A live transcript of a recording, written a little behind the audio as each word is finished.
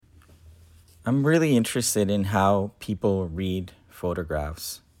I'm really interested in how people read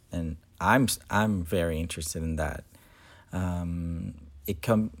photographs, and I'm very interested in that. It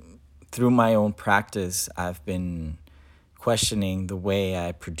come through my own practice. I've been questioning the way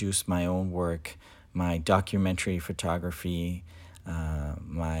I produce my own work, my documentary photography,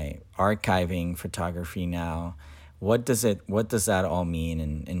 my archiving photography now. What does that all mean,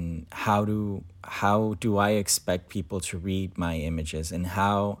 and how do I expect people to read my images, and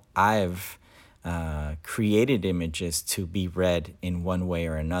how I've created images to be read in one way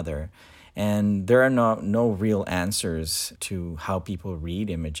or another. And there are no real answers to how people read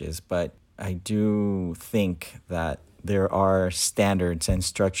images, but I do think that there are standards and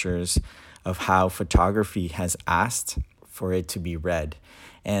structures of how photography has asked for it to be read.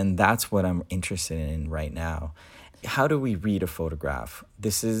 And that's what I'm interested in right now. How do we read a photograph?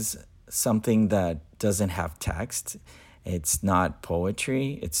 This is something that doesn't have text. It's not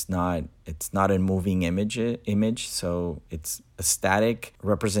poetry. It's not a moving image, so it's a static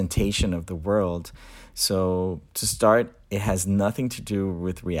representation of the world. So to start, it has nothing to do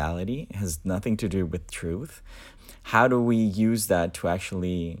with reality. It has nothing to do with truth. How do we use that to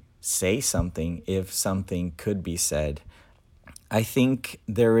actually say something if something could be said? I think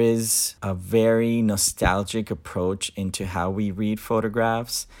there is a very nostalgic approach into how we read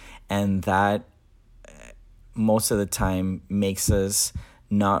photographs, and that most of the time makes us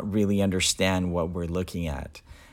not really understand what we're looking at.